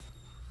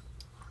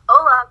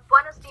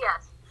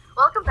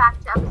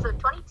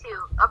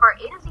of our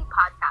A to Z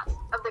podcast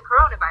of the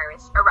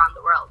coronavirus around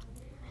the world.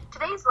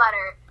 Today's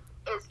letter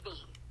is V,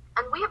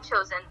 and we have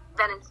chosen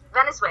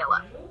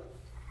Venezuela.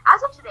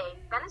 As of today,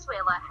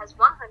 Venezuela has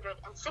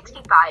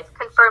 165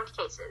 confirmed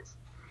cases,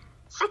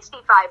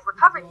 65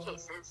 recovered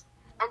cases,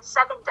 and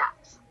 7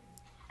 deaths.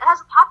 It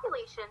has a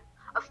population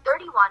of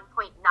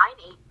 31.98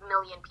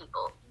 million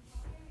people.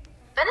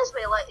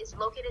 Venezuela is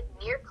located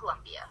near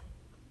Colombia,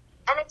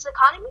 and its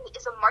economy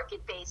is a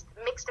market-based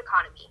mixed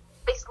economy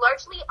based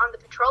largely on the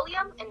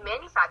petroleum and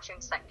manufacturing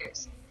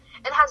sectors,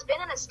 and has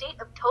been in a state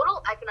of total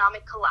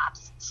economic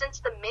collapse since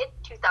the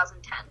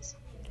mid-2010s.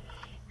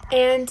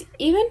 And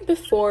even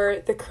before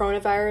the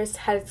coronavirus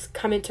has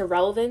come into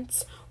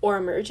relevance or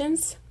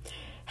emergence,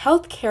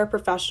 healthcare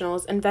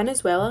professionals in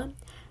Venezuela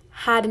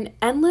had an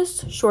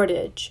endless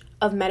shortage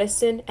of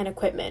medicine and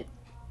equipment.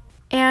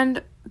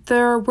 And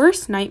their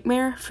worst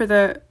nightmare for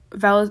the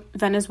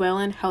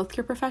Venezuelan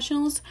healthcare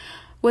professionals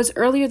was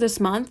earlier this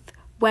month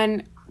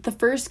when the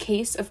first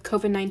case of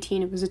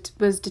COVID-19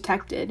 was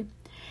detected.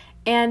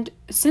 And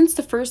since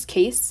the first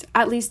case,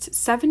 at least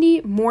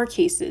 70 more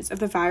cases of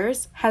the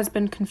virus has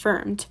been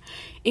confirmed,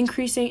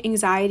 increasing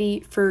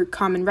anxiety for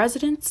common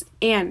residents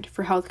and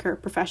for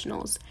healthcare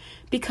professionals,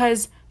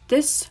 because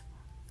this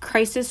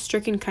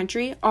crisis-stricken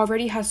country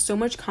already has so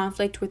much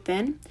conflict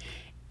within,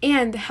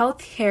 and the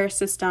healthcare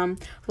system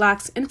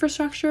lacks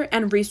infrastructure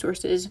and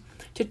resources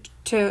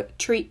to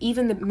treat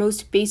even the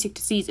most basic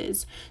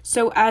diseases.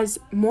 So as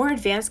more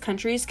advanced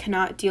countries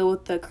cannot deal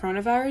with the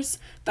coronavirus,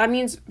 that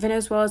means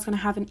Venezuela is going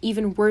to have an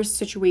even worse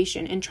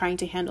situation in trying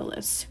to handle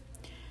this.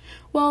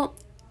 Well,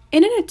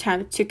 in an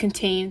attempt to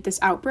contain this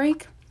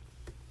outbreak,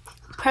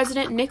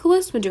 President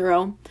Nicolas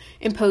Maduro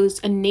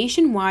imposed a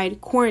nationwide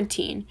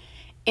quarantine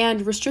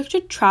and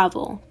restricted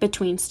travel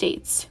between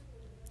states.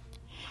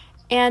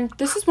 And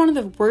this is one of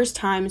the worst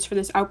times for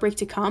this outbreak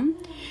to come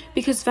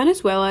because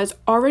Venezuela is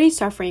already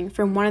suffering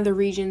from one of the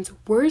region's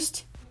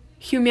worst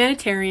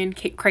humanitarian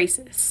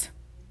crises.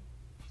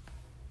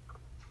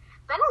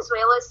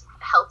 Venezuela's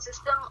health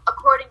system,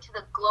 according to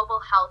the Global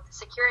Health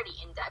Security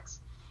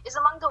Index, is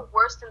among the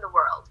worst in the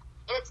world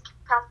in its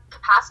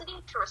capacity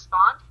to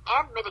respond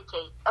and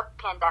mitigate a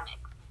pandemic.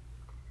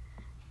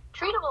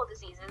 Treatable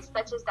diseases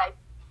such as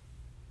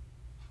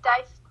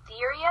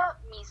diphtheria,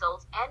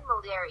 measles, and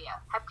malaria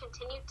have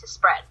continued to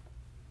spread.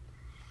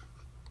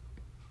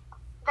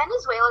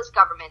 Venezuela's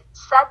government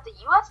said the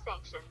U.S.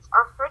 sanctions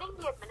are hurting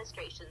the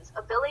administration's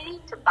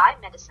ability to buy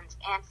medicines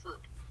and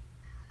food,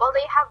 while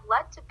they have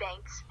led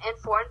banks and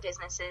foreign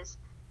businesses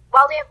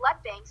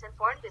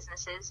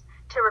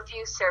to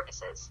refuse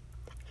services.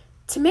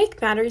 To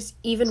make matters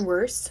even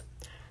worse,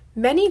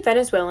 many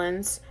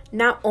Venezuelans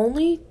not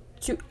only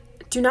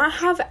do not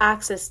have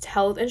access to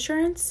health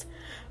insurance,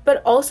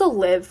 but also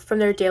live from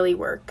their daily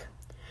work.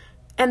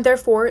 And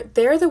therefore,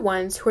 they're the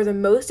ones who are the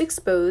most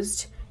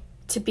exposed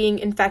to being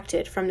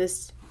infected from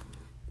this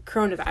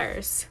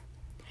coronavirus.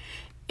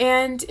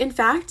 And in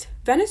fact,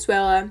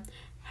 Venezuela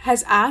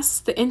has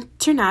asked the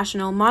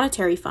International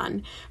Monetary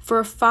Fund for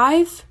a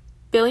 $5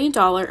 billion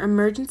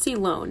emergency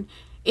loan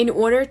in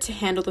order to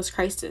handle this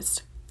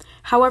crisis.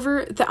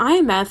 However, the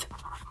IMF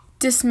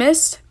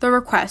dismissed the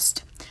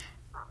request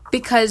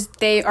because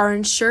they are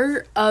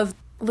unsure of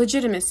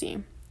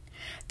legitimacy.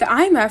 The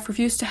IMF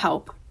refused to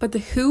help, but the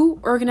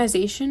WHO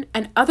organization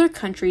and other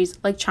countries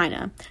like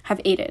China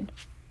have aided.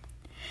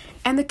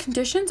 And the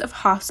conditions of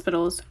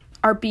hospitals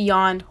are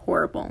beyond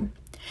horrible.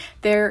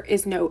 There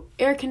is no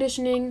air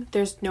conditioning,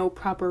 there's no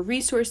proper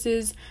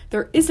resources,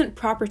 there isn't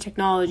proper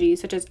technology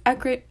such as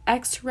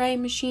X-ray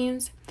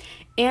machines,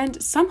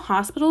 and some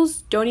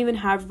hospitals don't even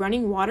have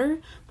running water,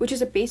 which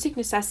is a basic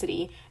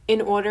necessity in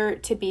order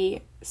to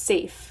be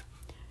safe.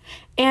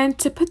 And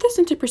to put this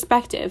into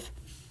perspective,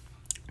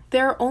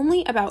 there are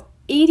only about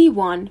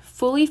 81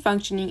 fully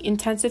functioning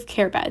intensive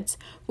care beds,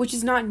 which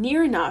is not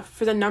near enough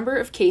for the number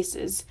of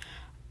cases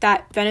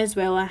that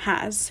Venezuela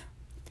has.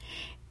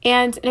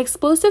 And an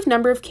explosive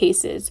number of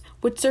cases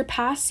would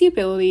surpass the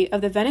ability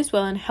of the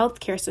Venezuelan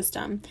healthcare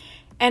system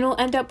and will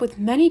end up with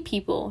many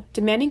people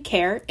demanding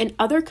care in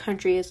other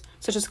countries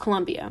such as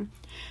Colombia.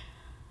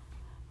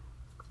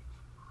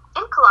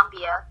 In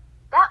Colombia,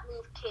 that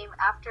move came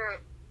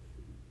after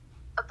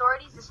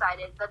authorities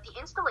decided that the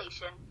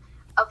installation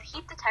of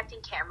heat-detecting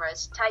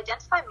cameras to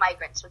identify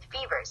migrants with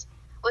fevers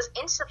was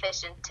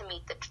insufficient to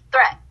meet the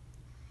threat.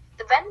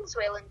 The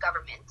Venezuelan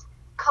government,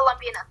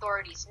 Colombian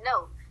authorities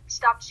note,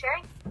 stopped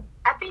sharing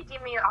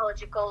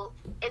epidemiological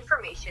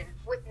information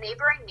with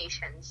neighboring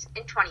nations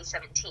in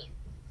 2017.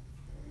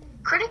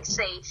 Critics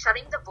say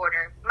shutting the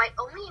border might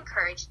only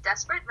encourage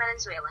desperate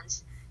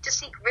Venezuelans to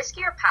seek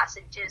riskier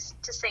passages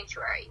to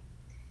sanctuary,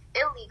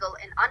 illegal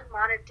and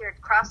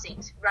unmonitored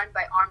crossings run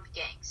by armed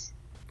gangs.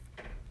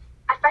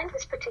 I find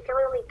this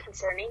particularly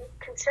concerning,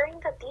 considering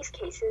that these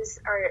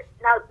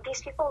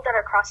people that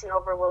are crossing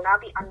over will now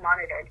be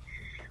unmonitored,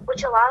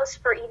 which allows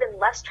for even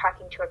less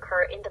tracking to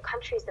occur in the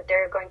countries that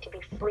they're going to be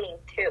fleeing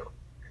to,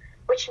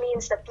 which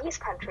means that these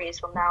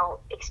countries will now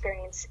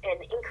experience an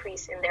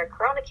increase in their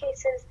corona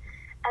cases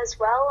as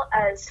well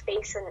as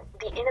facing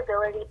the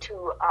inability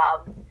to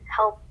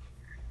help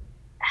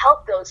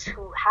those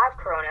who have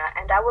corona,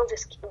 and that will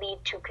just lead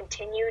to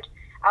continued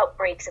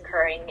outbreaks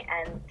occurring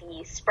and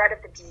the spread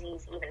of the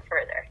disease even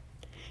further.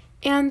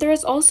 And there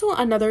is also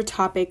another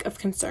topic of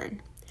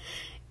concern.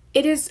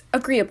 It is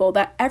agreeable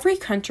that every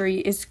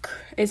country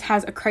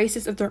has a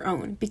crisis of their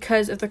own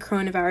because of the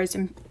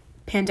coronavirus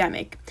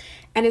pandemic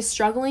and is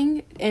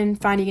struggling in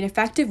finding an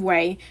effective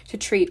way to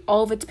treat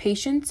all of its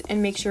patients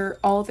and make sure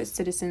all of its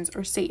citizens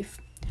are safe.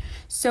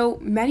 So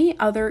many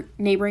other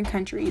neighboring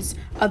countries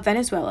of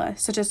Venezuela,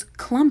 such as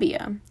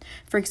Colombia,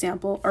 for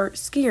example, are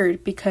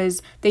scared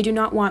because they do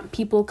not want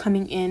people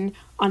coming in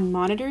on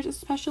monitors,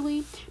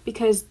 especially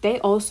because they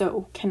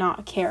also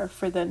cannot care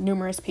for the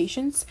numerous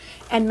patients.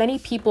 And many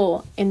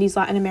people in these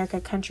Latin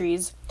America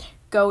countries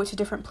go to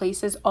different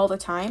places all the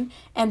time,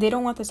 and they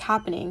don't want this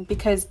happening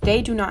because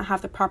they do not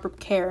have the proper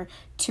care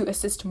to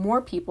assist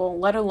more people,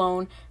 let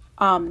alone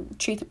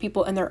treat the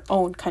people in their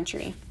own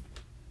country.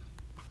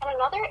 And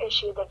another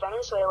issue that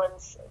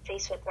Venezuelans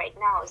face with right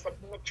now is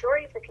that the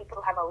majority of the people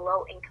have a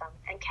low income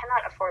and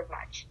cannot afford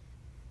much.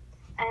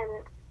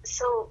 And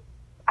so,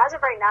 as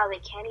of right now, they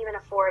can't even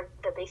afford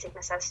the basic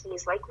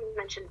necessities, like we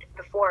mentioned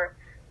before,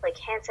 like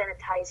hand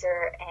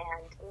sanitizer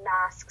and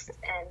masks.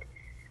 And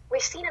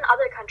we've seen in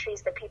other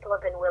countries that people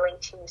have been willing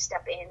to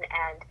step in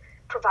and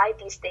provide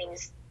these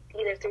things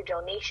either through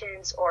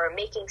donations or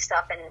making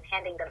stuff and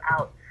handing them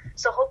out.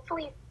 So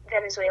hopefully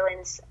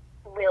Venezuelans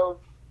will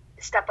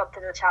step up to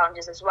the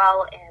challenges as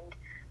well and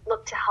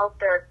look to help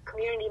their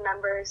community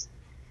members.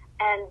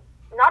 And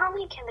not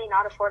only can they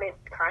not afford it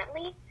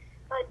currently,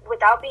 but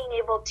without being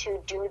able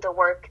to do the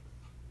work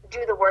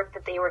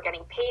that they were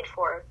getting paid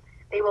for,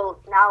 they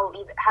will now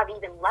have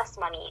even less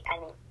money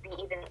and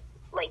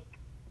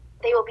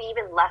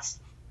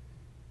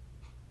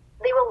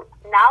they will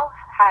now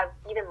have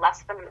even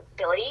less of an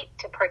ability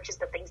to purchase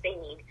the things they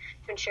need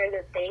to ensure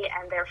that they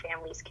and their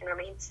families can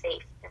remain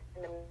safe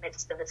in the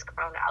midst of this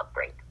corona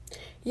outbreak.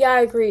 Yeah,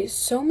 I agree.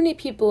 So many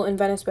people in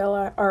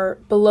Venezuela are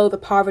below the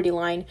poverty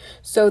line,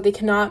 so they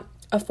cannot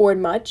afford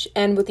much.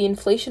 And with the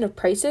inflation of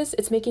prices,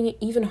 it's making it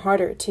even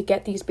harder to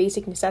get these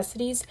basic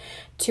necessities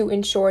to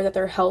ensure that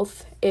their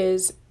health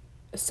is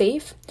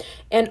safe.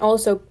 And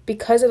also,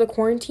 because of the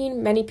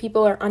quarantine, many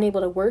people are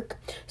unable to work,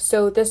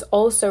 so this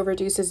also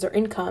reduces their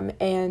income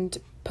and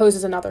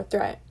poses another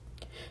threat.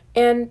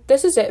 And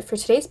this is it for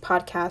today's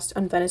podcast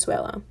on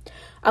Venezuela.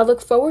 I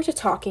look forward to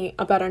talking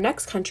about our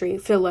next country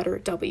for the letter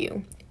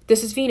W.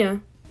 This is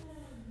Vina.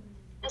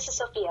 This is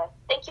Sophia.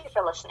 Thank you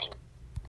for listening.